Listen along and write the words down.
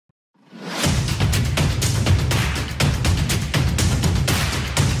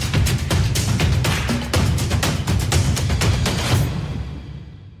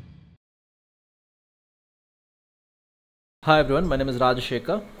Hi everyone, my name is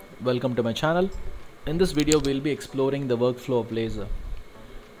Rajashekar. Welcome to my channel. In this video, we'll be exploring the workflow of Laser.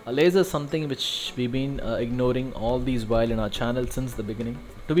 A laser is something which we've been ignoring all these while in our channel since the beginning.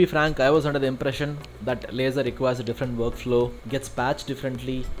 To be frank, I was under the impression that Laser requires a different workflow, gets patched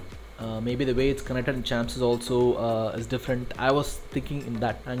differently. Maybe the way it's connected in Chamsys also is different. I was thinking in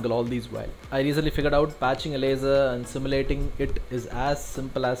that angle all these while. I recently figured out patching a laser and simulating it is as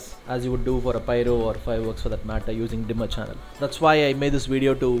simple as you would do for a pyro or fireworks for that matter using dimmer channel. That's why I made this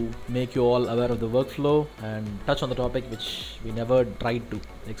video, to make you all aware of the workflow and touch on the topic which we never tried to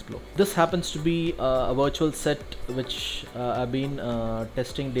explore. This happens to be a virtual set which I've been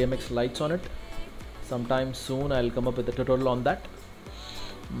testing DMX lights on it. Sometime soon I'll come up with a tutorial on that.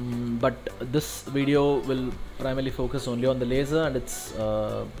 But this video will primarily focus only on the laser and its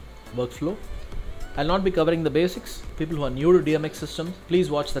workflow. I'll not be covering the basics. People who are new to DMX systems, please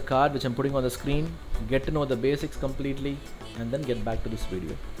watch the card which I'm putting on the screen, get to know the basics completely, and then get back to this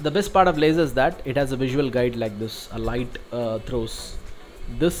video. The best part of laser is that it has a visual guide like this, a light throws.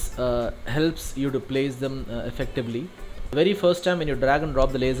 This helps you to place them effectively. The very first time when you drag and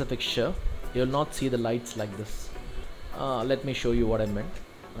drop the laser fixture, you'll not see the lights like this. Let me show you what I meant.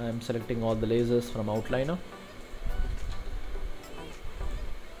 I am selecting all the lasers from outliner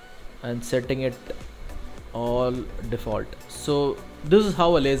and setting it all default. So this is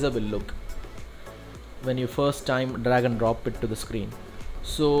how a laser will look when you first time drag and drop it to the screen.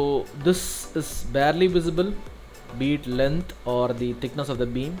 So this is barely visible, be it length or the thickness of the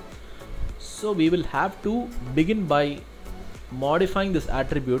beam. So we will have to begin by modifying this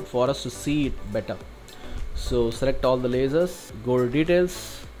attribute for us to see it better. So select all the lasers, go to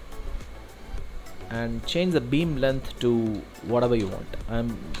details and change the beam length to whatever you want.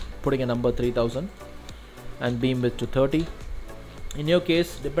 I'm putting a number 3000 and beam width to 30. In your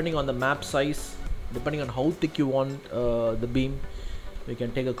case, depending on the map size, depending on how thick you want the beam, you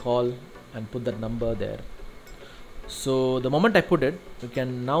can take a call and put that number there. So the moment I put it, you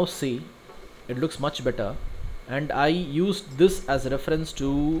can now see it looks much better, and I used this as a reference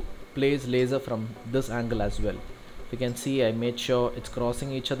to place laser from this angle as well. You can see I made sure it's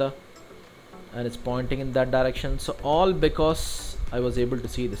crossing each other and it's pointing in that direction. So all because I was able to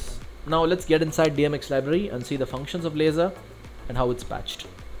see this. Now let's get inside DMX library and see the functions of laser and how it's patched.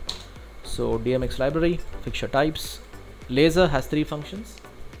 So DMX library, fixture types. Laser has three functions.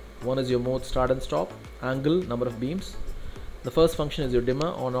 One is your mode start and stop, angle, number of beams. The first function is your dimmer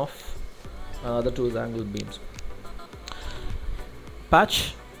on off. The two is angle beams.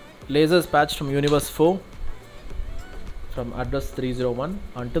 Patch. Laser is patched from universe 4 from address 301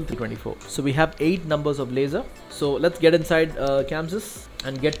 until 324. So we have 8 numbers of laser. So let's get inside Chamsys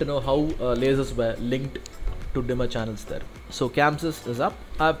and get to know how lasers were linked to dimmer channels there. So Chamsys is up.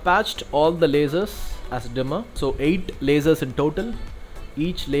 I've patched all the lasers as dimmer. So 8 lasers in total.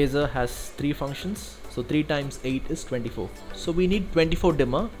 Each laser has 3 functions. So 3 times 8 is 24. So we need 24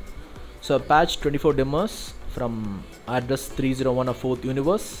 dimmer. So I patched 24 dimmers from address 301 of 4th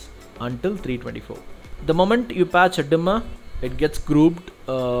universe until 324. The moment you patch a dimmer, it gets grouped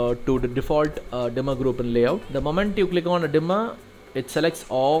to the default dimmer group in layout. The moment you click on a dimmer, it selects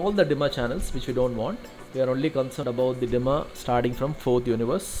all the dimmer channels which we don't want. We are only concerned about the dimmer starting from 4th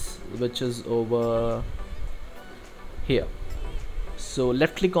universe, which is over here. So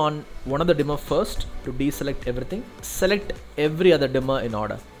left click on one of the dimmer first to deselect everything. Select every other dimmer in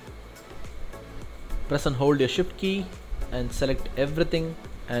order. Press and hold your shift key and select everything,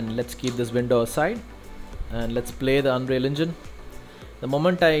 and let's keep this window aside and let's play the Unreal Engine. The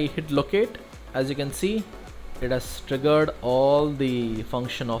moment I hit locate, as you can see, it has triggered all the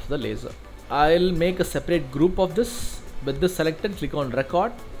function of the laser. I'll make a separate group of this. With this selected, click on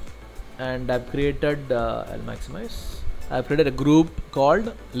record, and I've created I'll maximize. I've created a group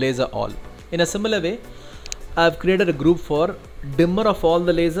called laser all. In a similar way, I've created a group for dimmer of all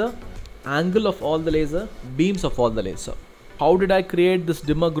the laser, angle of all the laser, beams of all the laser. How did I create this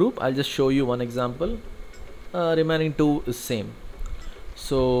dimmer group? I'll just show you one example. Remaining 2 is same.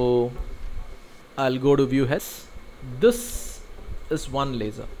 So I'll go to view heads. This is one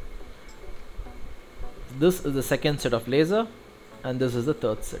laser. This is the second set of laser, and this is the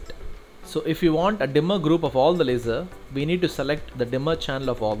third set. So if you want a dimmer group of all the laser, we need to select the dimmer channel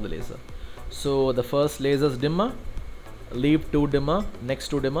of all the laser. So the first laser is dimmer, leave 2 dimmer, next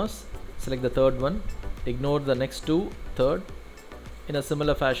 2 dimmers, select the third one, ignore the next 2, third. In a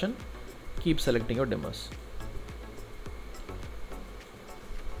similar fashion, keep selecting your dimmers.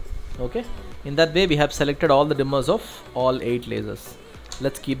 Okay, in that way we have selected all the dimmers of all 8 lasers.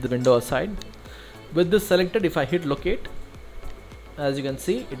 Let's keep the window aside. With this selected, if I hit locate, as you can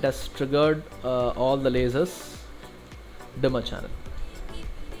see, it has triggered all the lasers dimmer channel.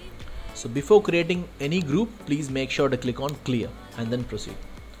 So before creating any group, please make sure to click on clear and then proceed.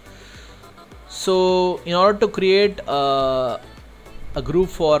 So in order to create a group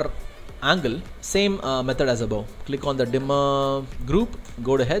for angle, same method as above. Click on the dimmer group,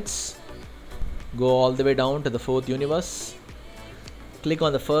 go to heads, go all the way down to the fourth universe, click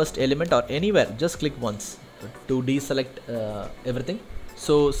on the first element or anywhere, just click once to deselect everything.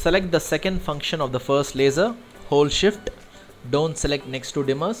 So select the second function of the first laser, hold shift, don't select next to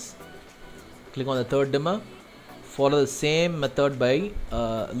dimmers, click on the third dimmer, follow the same method by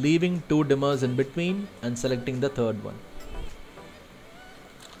leaving two dimmers in between and selecting the third one.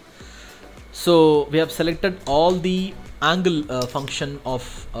 So we have selected all the angle function of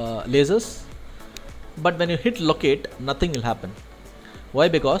lasers, but when you hit locate, nothing will happen. Why?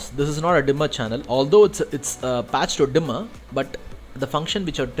 Because this is not a dimmer channel, although it's patched to dimmer, but the function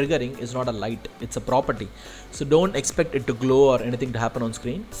which you're triggering is not a light, it's a property. So don't expect it to glow or anything to happen on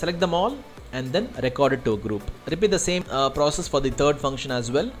screen. Select them all and then record it to a group. Repeat the same process for the third function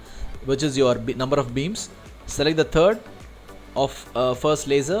as well, which is your number of beams. Select the third of first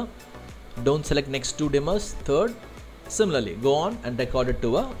laser, don't select next two dimmers, third. Similarly, go on and record it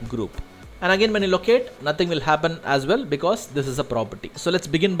to a group. And again, when you locate, nothing will happen as well because this is a property. So let's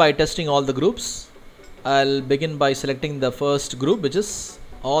begin by testing all the groups. I'll begin by selecting the first group, which is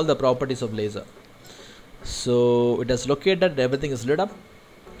all the properties of laser. So it has located, everything is lit up.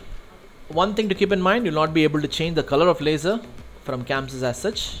 One thing to keep in mind, you'll not be able to change the color of laser from Chamsys as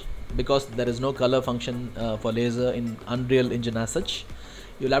such, because there is no color function for laser in Unreal Engine as such.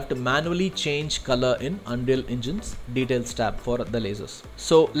 You'll have to manually change color in Unreal Engine's details tab for the lasers.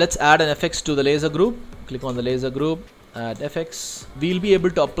 So let's add an FX to the laser group. Click on the laser group, add FX. We'll be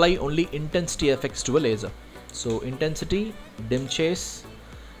able to apply only intensity FX to a laser. So intensity, dim chase,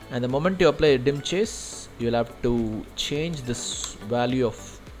 and the moment you apply a dim chase, you'll have to change this value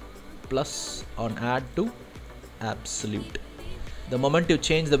of plus on add to absolute. The moment you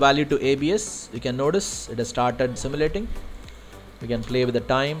change the value to ABS, you can notice it has started simulating. You can play with the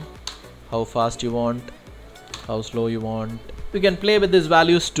time, how fast you want, how slow you want. You can play with these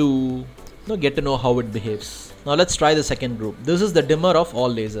values to get to know how it behaves. Now let's try the second group. This is the dimmer of all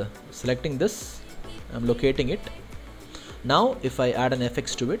laser. Selecting this, I'm locating it. Now if I add an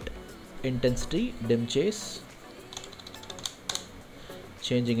FX to it, intensity, dim chase,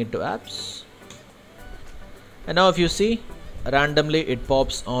 changing it to apps. And now if you see, randomly it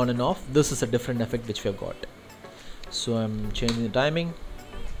pops on and off. This is a different effect which we have got. So I'm changing the timing.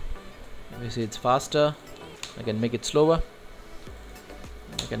 You see it's faster. I can make it slower.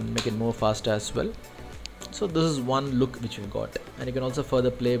 I can make it more faster as well. So this is one look which we've got, and you can also further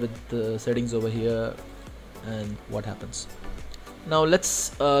play with the settings over here and what happens. Now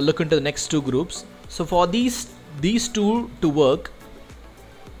let's look into the next two groups. So for these two to work,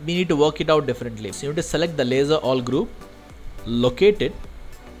 we need to work it out differently. So you need to select the laser all group, locate it,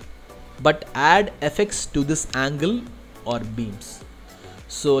 but add FX to this angle or beams.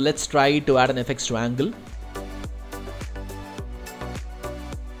 So let's try to add an FX to angle.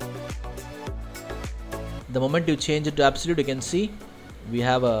 The moment you change it to absolute, you can see we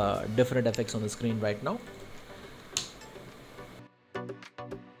have a different FX on the screen right now.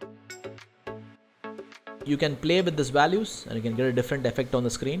 You can play with these values and you can get a different effect on the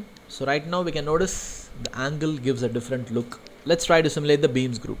screen. So right now we can notice the angle gives a different look. Let's try to simulate the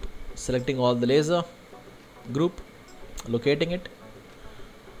beams group. Selecting all the laser group, locating it.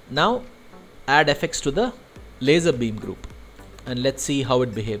 Now add FX to the laser beam group and let's see how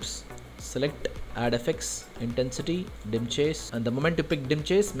it behaves. Select add FX, intensity, dim chase, and the moment you pick dim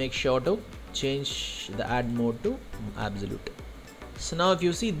chase, make sure to change the add mode to absolute. So now if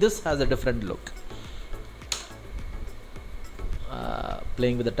you see, this has a different look.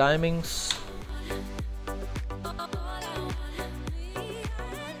 Playing with the timings.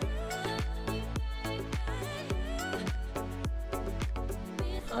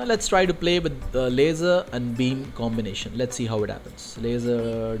 Let's try to play with the laser and beam combination. Let's see how it happens.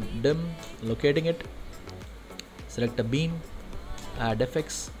 Laser dim, locating it, select a beam, add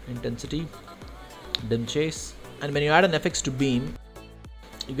FX, intensity, dim chase, and when you add an FX to beam,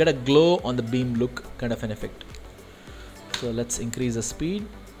 you get a glow on the beam look kind of an effect. So let's increase the speed.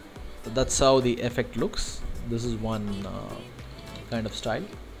 So that's how the effect looks. This is one kind of style.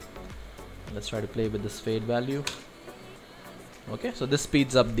 Let's try to play with this fade value. Okay, so this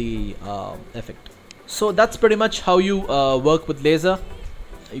speeds up the effect. So that's pretty much how you work with laser.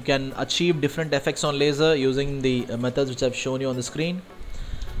 You can achieve different effects on laser using the methods which I've shown you on the screen.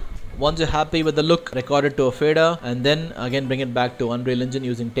 Once you're happy with the look, record it to a fader and then again bring it back to Unreal Engine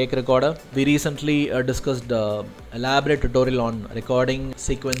using Take Recorder. We recently discussed elaborate tutorial on recording,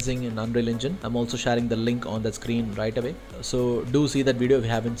 sequencing in Unreal Engine. I'm also sharing the link on the screen right away. So do see that video if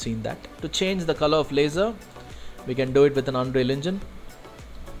you haven't seen that. To change the color of laser, we can do it with an Unreal Engine.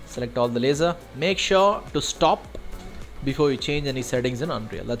 Select all the laser. Make sure to stop before you change any settings in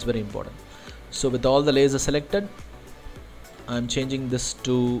Unreal. That's very important. So with all the lasers selected, I'm changing this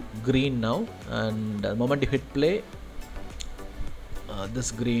to green now, and the moment you hit play,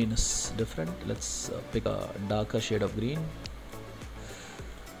 this green is different. Let's pick a darker shade of green.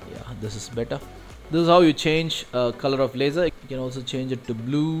 Yeah, this is better. This is how you change color of laser. You can also change it to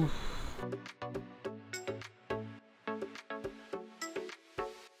blue.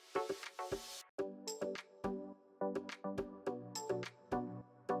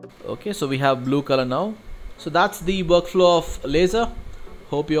 Okay, so we have blue color now. So that's the workflow of laser.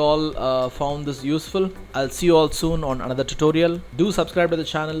 Hope you all found this useful. I'll see you all soon on another tutorial. Do subscribe to the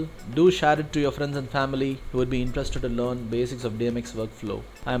channel. Do share it to your friends and family who would be interested to learn basics of DMX workflow.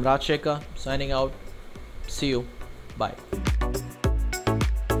 I am Rajashekar signing out. See you. Bye.